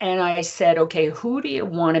 And I said, okay, who do you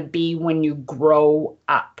want to be when you grow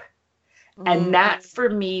up? And that for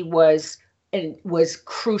me was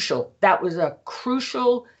crucial. That was a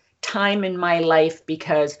crucial time in my life,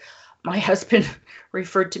 because my husband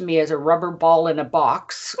referred to me as a rubber ball in a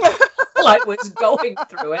box while I was going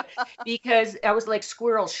through it, because I was like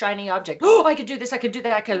squirrel, shiny object. Oh, I could do this, I could do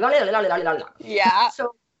that, I could Yeah.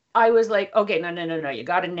 So I was like, okay, no. You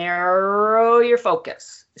got to narrow your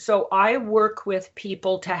focus. So I work with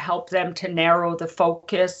people to help them to narrow the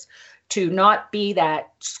focus, to not be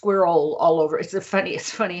that squirrel all over. It's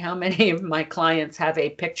funny how many of my clients have a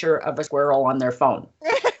picture of a squirrel on their phone,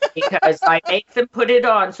 because I make them put it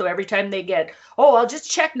on. So every time they get, I'll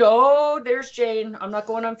just check. No, there's Jane. I'm not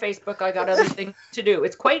going on Facebook. I got other things to do.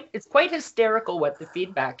 It's quite hysterical what the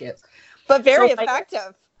feedback is. But very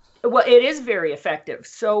effective. Well, it is very effective.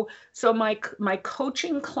 So my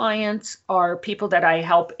coaching clients are people that I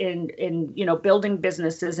help in building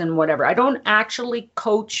businesses and whatever. I don't actually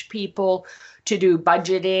coach people to do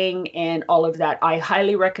budgeting and all of that. I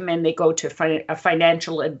highly recommend they go to a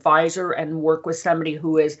financial advisor and work with somebody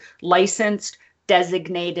who is licensed,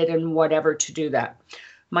 designated, and whatever to do that.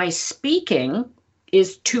 My speaking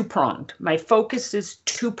is two-pronged. My focus is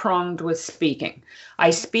two-pronged with speaking.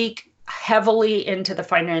 I speak heavily into the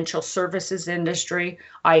financial services industry.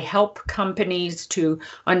 I help companies to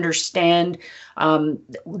understand I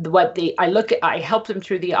help them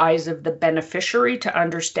through the eyes of the beneficiary to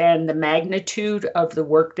understand the magnitude of the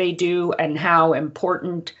work they do and how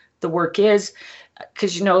important the work is.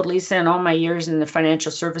 Because, Lisa, in all my years in the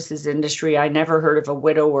financial services industry, I never heard of a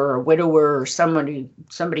widower or somebody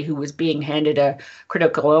who was being handed a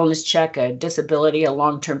critical illness check, a disability, a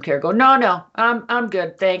long-term care. Go, no, I'm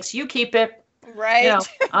good, thanks. You keep it. Right.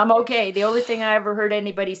 I'm okay. The only thing I ever heard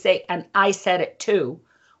anybody say, and I said it too,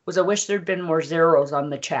 was I wish there'd been more zeros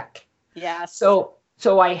on the check. Yeah. So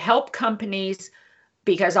I help companies,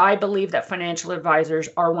 because I believe that financial advisors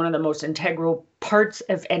are one of the most integral parts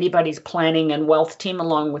of anybody's planning and wealth team,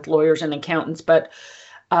 along with lawyers and accountants. But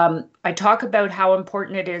I talk about how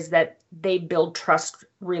important it is that they build trust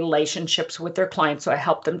relationships with their clients. So I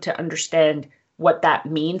help them to understand what that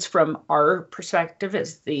means from our perspective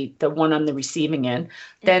as the one on the receiving end.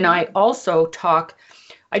 Then I also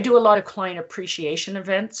I do a lot of client appreciation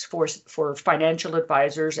events for financial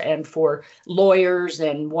advisors and for lawyers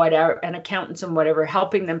and whatever, and accountants and whatever,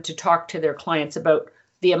 helping them to talk to their clients about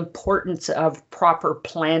the importance of proper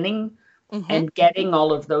planning and getting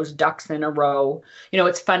all of those ducks in a row.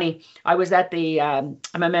 It's funny. I was at I'm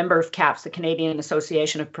a member of CAPS, the Canadian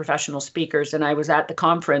Association of Professional Speakers, and I was at the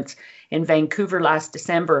conference in Vancouver last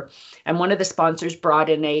December. And one of the sponsors brought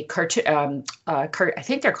in a cartoon, I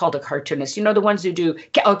think they're called a cartoonist. The ones who do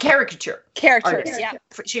caricature. Caricatures, yeah.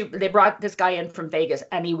 They brought this guy in from Vegas,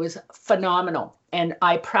 and he was phenomenal. And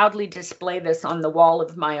I proudly display this on the wall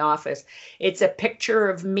of my office. It's a picture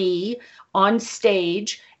of me on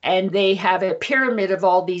stage, and they have a pyramid of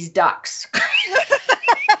all these ducks.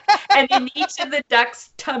 And in each of the ducks'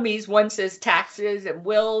 tummies, one says taxes and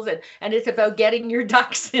wills, and it's about getting your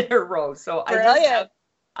ducks in a row. So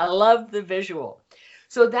I love the visual.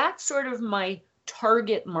 So that's sort of my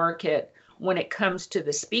target market when it comes to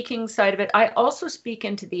the speaking side of it. I also speak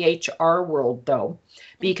into the HR world, though,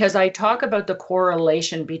 because I talk about the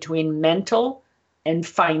correlation between mental and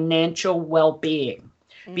financial well-being.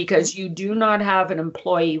 Because you do not have an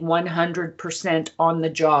employee 100% on the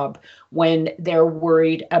job when they're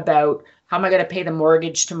worried about, how am I going to pay the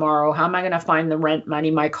mortgage tomorrow? How am I going to find the rent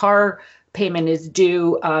money? My car payment is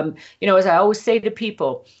due. As I always say to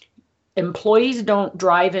people, employees don't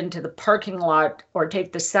drive into the parking lot or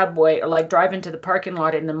take the subway, or like drive into the parking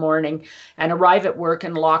lot in the morning and arrive at work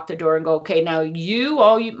and lock the door and go, okay, now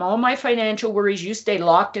all my financial worries, you stay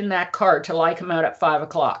locked in that car till I come out at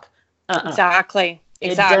 5:00.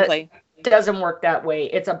 Exactly. It doesn't work that way.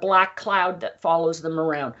 It's a black cloud that follows them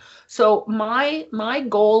around. So my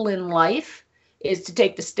goal in life is to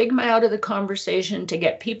take the stigma out of the conversation, to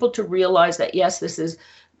get people to realize that, yes,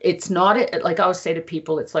 it's not like I always say to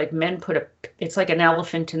people, it's like it's like an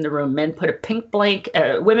elephant in the room. Women put a pink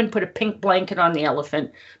blanket on the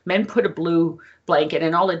elephant. Men put a blue blanket,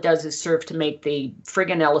 and all it does is serve to make the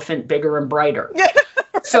friggin' elephant bigger and brighter.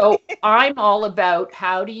 So I'm all about,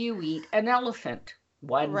 how do you eat an elephant?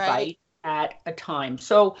 One bite at a time.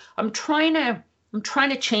 So I'm trying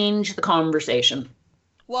to change the conversation.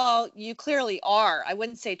 Well, you clearly are. I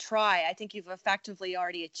wouldn't say try. I think you've effectively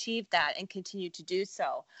already achieved that and continue to do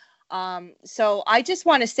so. So I just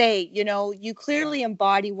want to say, you clearly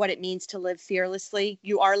embody what it means to live fearlessly.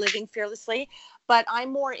 You are living fearlessly, but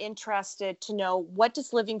I'm more interested to know, what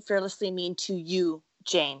does living fearlessly mean to you,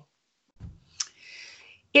 Jane?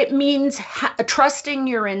 It means trusting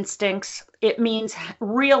your instincts. It means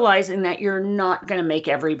realizing that you're not going to make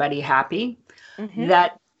everybody happy,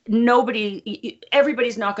 that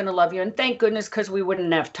everybody's not going to love you. And thank goodness, because we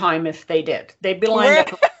wouldn't have time if they did. They'd be lined up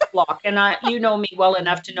around the block. And you know me well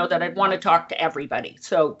enough to know that I'd want to talk to everybody.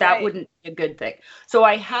 So that wouldn't be a good thing. So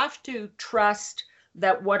I have to trust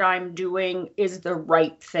that what I'm doing is the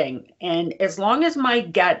right thing. And as long as my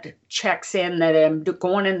gut checks in that I'm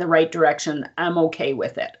going in the right direction, I'm okay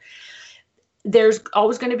with it. There's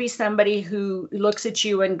always going to be somebody who looks at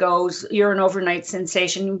you and goes, you're an overnight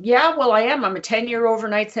sensation. Yeah, well, I am. I'm a 10-year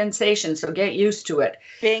overnight sensation, so get used to it.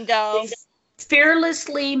 Bingo.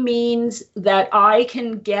 Fearlessly means that I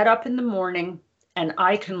can get up in the morning and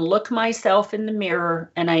I can look myself in the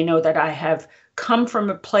mirror, and I know that I have come from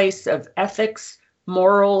a place of ethics,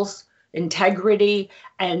 morals, integrity.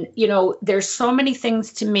 And, there's so many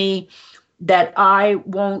things to me that I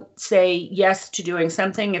won't say yes to doing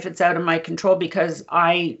something if it's out of my control, because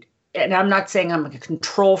and I'm not saying I'm a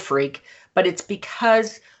control freak, but it's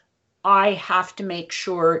because I have to make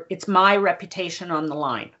sure it's my reputation on the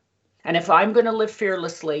line. And if I'm going to live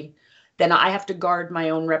fearlessly, then I have to guard my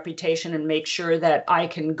own reputation and make sure that I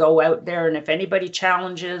can go out there. And if anybody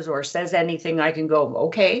challenges or says anything, I can go,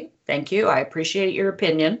 okay, thank you. I appreciate your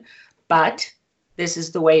opinion, but this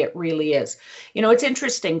is the way it really is. It's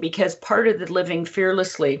interesting, because part of the living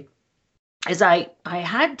fearlessly is I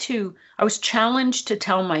was challenged to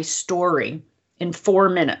tell my story in 4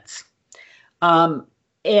 minutes.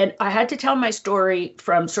 And I had to tell my story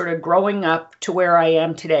from sort of growing up to where I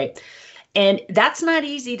am today. And that's not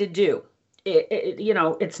easy to do.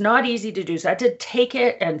 It's not easy to do. So I had to take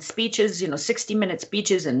it and speeches, 60-minute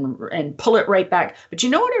speeches and pull it right back. But you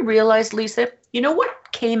know what I realized, Lisa? You know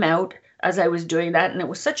what came out as I was doing that? And it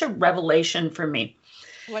was such a revelation for me.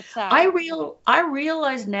 What's that? I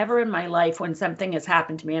realized never in my life when something has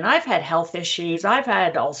happened to me, and I've had health issues, I've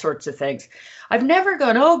had all sorts of things. I've never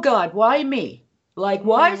gone, oh God, why me? Like,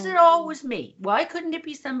 why is it always me? Why couldn't it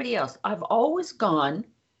be somebody else? I've always gone,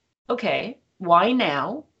 okay, why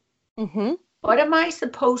now? What am I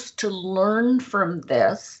supposed to learn from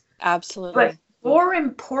this? Absolutely. But more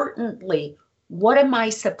importantly, what am I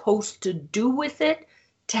supposed to do with it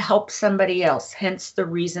to help somebody else? Hence the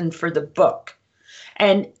reason for the book.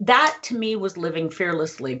 And that to me was living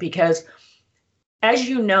fearlessly, because as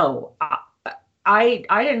you know, I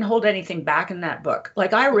didn't hold anything back in that book.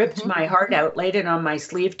 Like, I ripped my heart out, laid it on my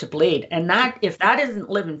sleeve to bleed. And that, if that isn't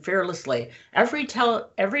living fearlessly, every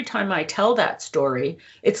time I tell that story,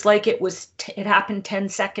 it's like it happened 10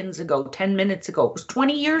 seconds ago, 10 minutes ago. It was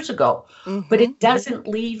 20 years ago, but it doesn't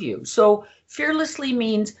leave you. So fearlessly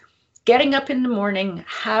means getting up in the morning,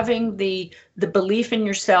 having the belief in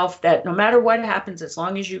yourself that no matter what happens, as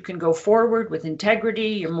long as you can go forward with integrity,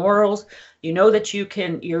 your morals, you know that you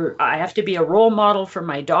can. I have to be a role model for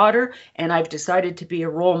my daughter, and I've decided to be a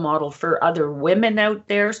role model for other women out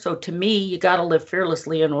there. So to me, you got to live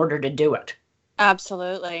fearlessly in order to do it.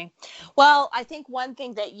 Absolutely. Well, I think one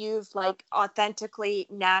thing that you've like authentically,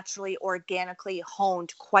 naturally, organically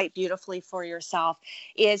honed quite beautifully for yourself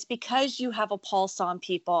is because you have a pulse on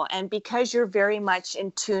people and because you're very much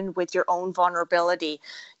in tune with your own vulnerability.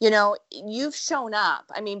 You know, you've shown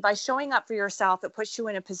up. I mean, by showing up for yourself, it puts you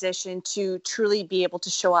in a position to truly be able to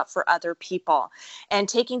show up for other people, and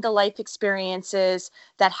taking the life experiences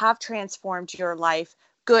that have transformed your life,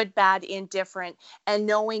 good, bad, indifferent, and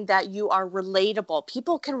knowing that you are relatable.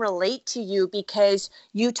 People can relate to you because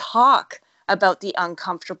you talk about the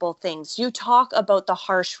uncomfortable things. You talk about the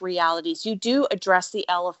harsh realities. You do address the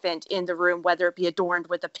elephant in the room, whether it be adorned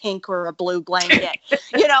with a pink or a blue blanket,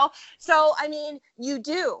 you know? So, I mean, you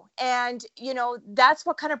do. And, you know, that's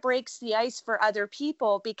what kind of breaks the ice for other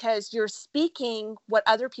people, because you're speaking what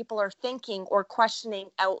other people are thinking or questioning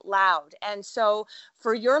out loud. And so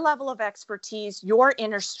for your level of expertise, your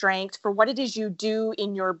inner strength, for what it is you do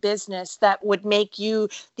in your business that would make you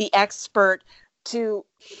the expert to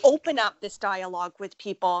open up this dialogue with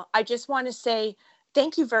people, I just want to say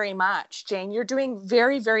thank you very much, Jane. You're doing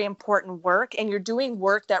very, very important work, and you're doing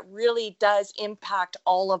work that really does impact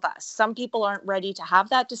all of us. Some people aren't ready to have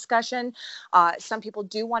that discussion. Some people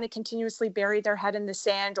do want to continuously bury their head in the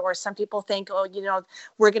sand, or some people think, oh, you know,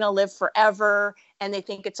 we're going to live forever, and they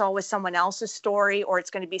think it's always someone else's story, or it's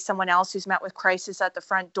going to be someone else who's met with crisis at the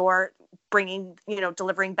front door, bringing, you know,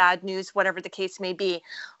 delivering bad news, whatever the case may be.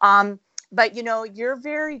 But, you know, you're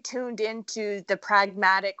very tuned into the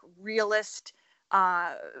pragmatic, realist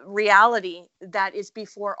reality that is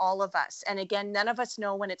before all of us. And again, none of us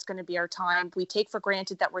know when it's going to be our time. We take for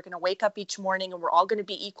granted that we're going to wake up each morning and we're all going to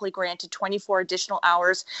be equally granted 24 additional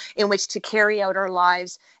hours in which to carry out our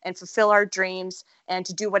lives and fulfill our dreams and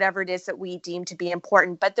to do whatever it is that we deem to be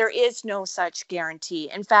important. But there is no such guarantee.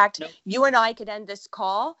 In fact, you and I could end this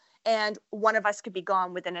call and one of us could be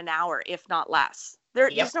gone within an hour, if not less.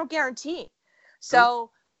 There's no guarantee.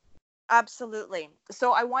 So absolutely.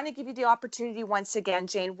 So I want to give you the opportunity once again,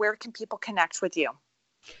 Jane. Where can people connect with you?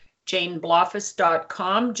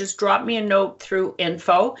 JaneBloffice.com. Just drop me a note through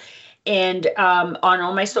info. And on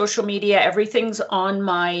all my social media, everything's on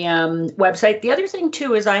my website. The other thing,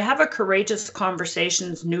 too, is I have a Courageous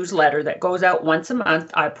Conversations newsletter that goes out once a month.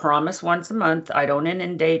 I promise once a month. I don't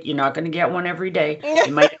inundate. You're not going to get one every day.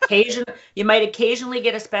 You might occasionally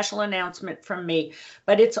get a special announcement from me.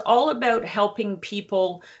 But it's all about helping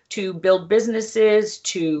people to build businesses,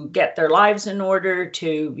 to get their lives in order,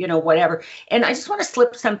 to, you know, whatever. And I just want to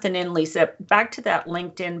slip something in, Lisa, back to that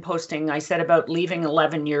LinkedIn posting I said about leaving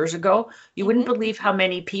 11 years ago. You wouldn't believe how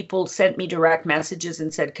many people sent me direct messages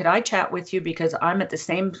and said, could I chat with you? Because I'm at the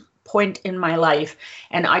same point in my life.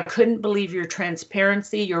 And I couldn't believe your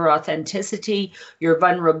transparency, your authenticity, your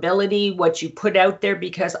vulnerability, what you put out there,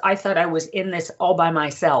 because I thought I was in this all by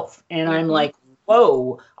myself. And I'm like,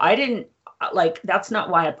 whoa, I didn't, like, that's not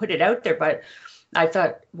why I put it out there. But I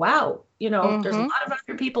thought, wow, you know, there's a lot of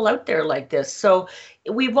other people out there like this. So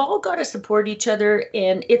we've all got to support each other.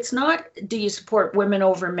 And it's not, do you support women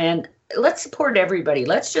over men? Let's support everybody.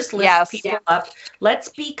 Let's just lift people up. Let's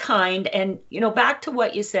be kind. And, you know, back to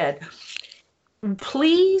what you said,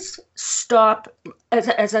 please stop,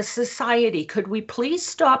 as a society, could we please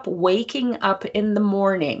stop waking up in the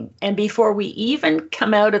morning and before we even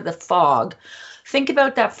come out of the fog, think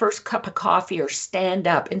about that first cup of coffee or stand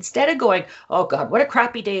up instead of going, oh God, what a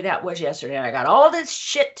crappy day that was yesterday. I got all this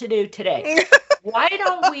shit to do today. Why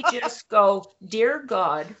don't we just go, dear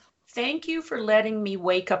God, thank you for letting me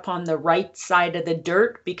wake up on the right side of the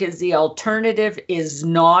dirt, because the alternative is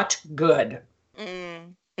not good.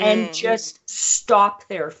 And just stop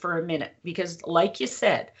there for a minute, because like you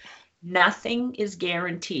said, nothing is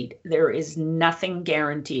guaranteed. There is nothing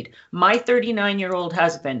guaranteed. My 39-year-old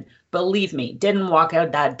husband, believe me, didn't walk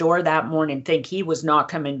out that door that morning think he was not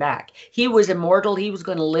coming back. He was immortal. He was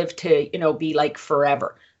going to live to, you know, be like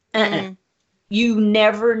forever. You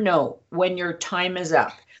never know when your time is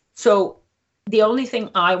up. So the only thing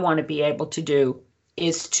I want to be able to do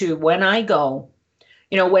is to, when I go,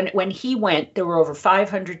 you know, when he went, there were over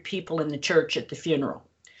 500 people in the church at the funeral.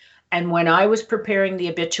 And when I was preparing the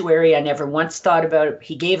obituary, I never once thought about it.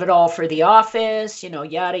 He gave it all for the office, you know,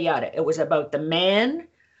 yada, yada. It was about the man,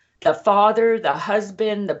 the father, the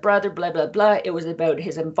husband, the brother, blah, blah, blah. It was about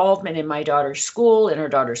his involvement in my daughter's school, in her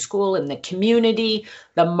daughter's school, in the community,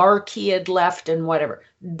 the mark he had left, and whatever.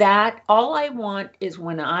 That, all I want is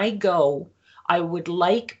when I go, I would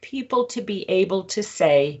like people to be able to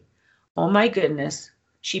say, oh my goodness,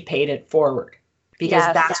 she paid it forward.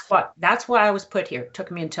 Because that's why I was put here. It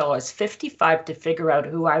took me until I was 55 to figure out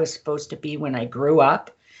who I was supposed to be when I grew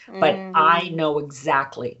up. But I know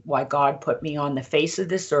exactly why God put me on the face of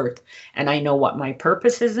this earth, and I know what my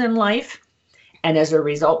purpose is in life. And as a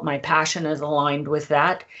result, my passion is aligned with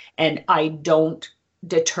that, and I don't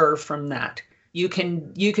deter from that. You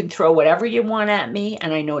can throw whatever you want at me,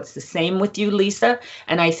 and I know it's the same with you, Lisa.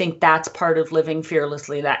 And I think that's part of living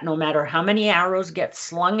fearlessly, that no matter how many arrows get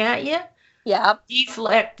slung at you,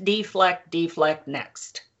 deflect, deflect, deflect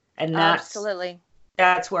next. And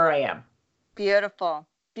that's where I am. Beautiful.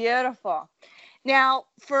 Beautiful. Now,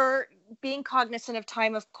 for being cognizant of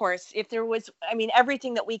time, of course, if there was,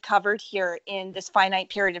 everything that we covered here in this finite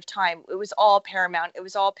period of time, it was all paramount. It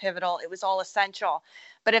was all pivotal. It was all essential.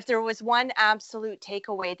 But if there was one absolute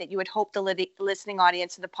takeaway that you would hope the listening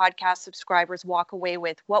audience and the podcast subscribers walk away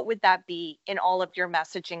with, what would that be in all of your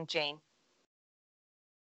messaging, Jane?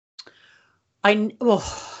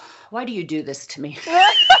 Why do you do this to me?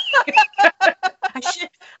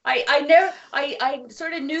 I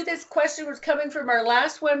sort of knew this question was coming from our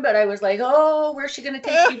last one, but I was like, oh, where's she going to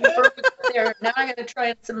take me there? Now I got to try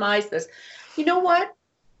and surmise this. You know what?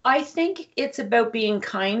 I think it's about being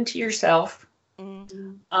kind to yourself.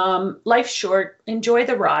 Life's short. Enjoy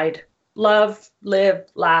the ride. Love, live,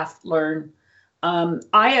 laugh, learn.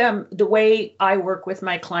 The way I work with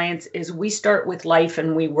my clients is we start with life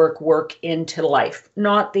and we work into life,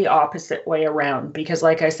 not the opposite way around. Because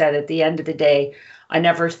like I said, at the end of the day, I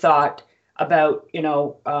never thought about,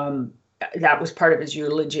 that was part of his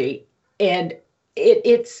eulogy. And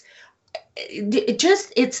it's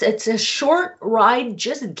a short ride.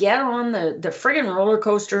 Just get on the friggin' roller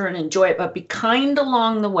coaster and enjoy it, but be kind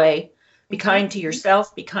along the way. Be kind to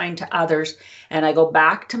yourself, be kind to others. And I go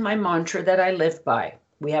back to my mantra that I live by.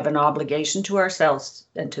 We have an obligation to ourselves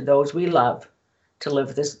and to those we love to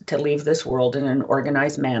leave this world in an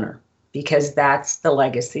organized manner, because that's the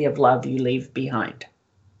legacy of love you leave behind.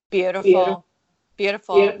 Beautiful.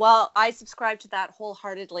 Well, I subscribe to that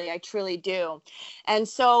wholeheartedly. I truly do. And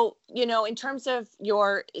so, in terms of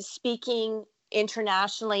your speaking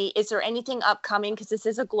internationally, is there anything upcoming, because this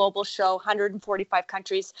is a global show, 145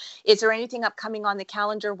 countries, is there anything upcoming on the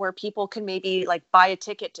calendar where people can maybe like buy a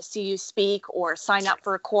ticket to see you speak or sign up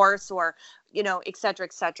for a course or, et cetera,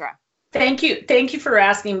 et cetera? Thank you for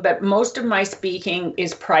asking, but most of my speaking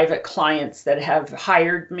is private clients that have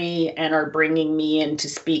hired me and are bringing me in to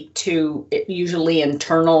speak to, usually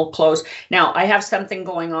internal close. Now, I have something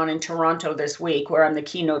going on in Toronto this week where I'm the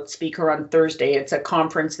keynote speaker on Thursday. It's a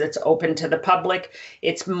conference that's open to the public.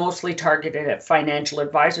 It's mostly targeted at financial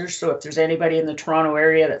advisors. So if there's anybody in the Toronto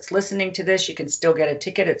area that's listening to this, you can still get a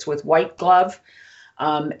ticket. It's with White Glove.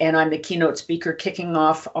 And I'm the keynote speaker kicking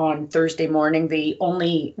off on Thursday morning, the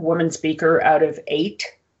only woman speaker out of 8.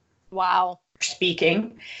 Wow.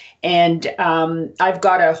 Speaking. And I've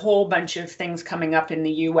got a whole bunch of things coming up in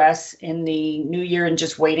the U.S. in the new year and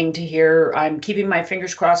just waiting to hear. I'm keeping my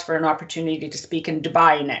fingers crossed for an opportunity to speak in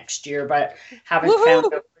Dubai next year, but haven't found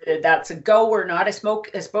out whether that's a go or not. I spoke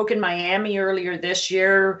in Miami earlier this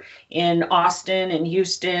year, in Austin and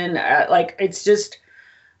Houston. It's just...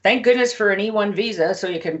 Thank goodness for an E1 visa, so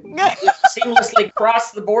you can seamlessly cross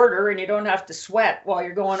the border and you don't have to sweat while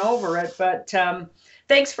you're going over it. But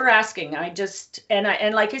thanks for asking.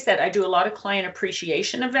 And like I said, I do a lot of client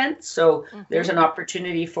appreciation events, so there's an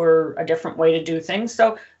opportunity for a different way to do things.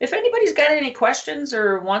 So if anybody's got any questions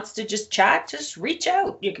or wants to just chat, just reach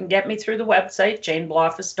out. You can get me through the website,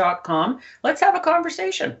 janebloffice.com. Let's have a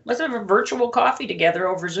conversation. Let's have a virtual coffee together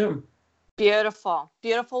over Zoom. Beautiful.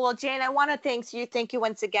 Well, Jane, I want to thank you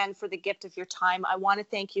once again for the gift of your time. I want to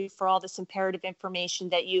thank you for all this imperative information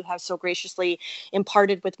that you have so graciously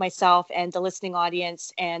imparted with myself and the listening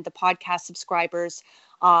audience and the podcast subscribers.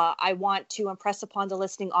 I want to impress upon the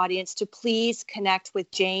listening audience to please connect with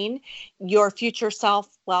Jane, your future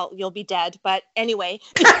self. Well, you'll be dead, but anyway.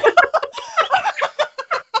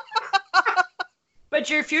 But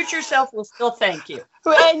your future self will still thank you.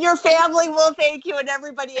 And your family will thank you, and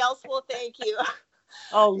everybody else will thank you.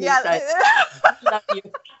 Oh, Lisa, I love you.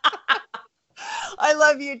 I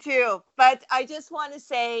love you too. But I just want to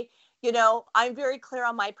say, I'm very clear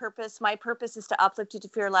on my purpose. My purpose is to uplift you to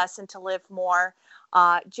fear less and to live more.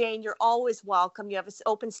 Jane, you're always welcome. You have an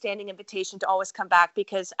open standing invitation to always come back,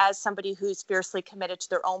 because as somebody who's fiercely committed to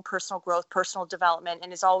their own personal growth, personal development,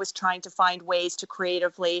 and is always trying to find ways to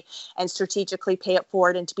creatively and strategically pay it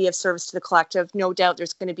forward and to be of service to the collective, no doubt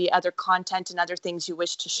there's going to be other content and other things you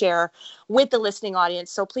wish to share with the listening audience.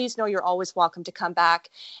 So please know you're always welcome to come back.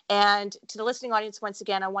 And to the listening audience, once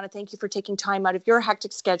again, I want to thank you for taking time out of your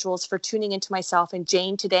hectic schedules for tuning into myself and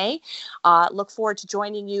Jane today. Look forward to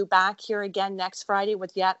joining you back here again next Friday Friday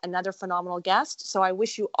with yet another phenomenal guest. So I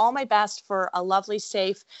wish you all my best for a lovely,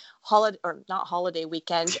 safe holiday, or not holiday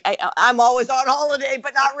weekend. I'm always on holiday,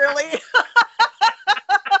 but not really.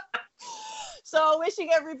 So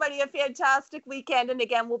wishing everybody a fantastic weekend. And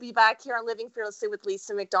again, we'll be back here on Living Fearlessly with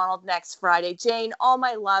Lisa McDonald next Friday. Jane, all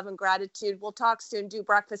my love and gratitude. We'll talk soon. Do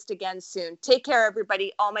breakfast again soon. Take care,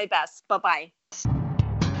 everybody. All my best. Bye-bye.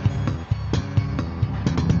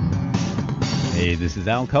 Hey, this is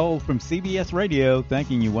Al Cole from CBS Radio,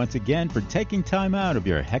 thanking you once again for taking time out of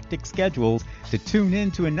your hectic schedules to tune in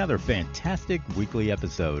to another fantastic weekly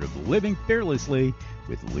episode of Living Fearlessly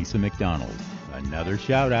with Lisa McDonald. Another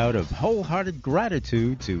shout out of wholehearted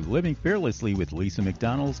gratitude to Living Fearlessly with Lisa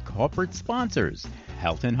McDonald's corporate sponsors,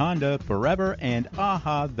 Helton Honda, Forever, and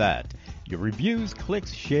Aha That. Your reviews,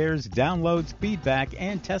 clicks, shares, downloads, feedback,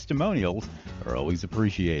 and testimonials are always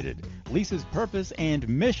appreciated. Lisa's purpose and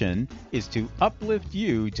mission is to uplift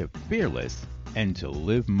you to fearless and to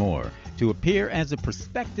live more. To appear as a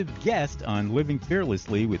prospective guest on Living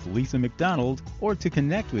Fearlessly with Lisa McDonald, or to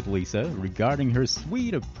connect with Lisa regarding her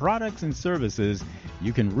suite of products and services,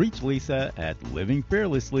 you can reach Lisa at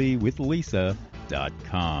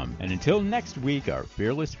livingfearlesslywithlisa.com. And until next week, our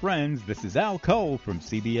fearless friends, this is Al Cole from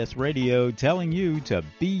CBS Radio telling you to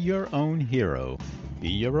be your own hero, be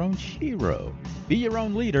your own shero, be your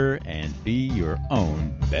own leader, and be your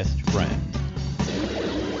own best friend.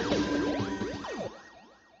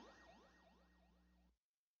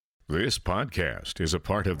 This podcast is a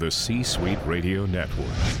part of the C-Suite Radio Network.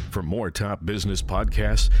 For more top business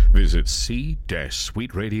podcasts, visit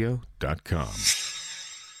c-suiteradio.com.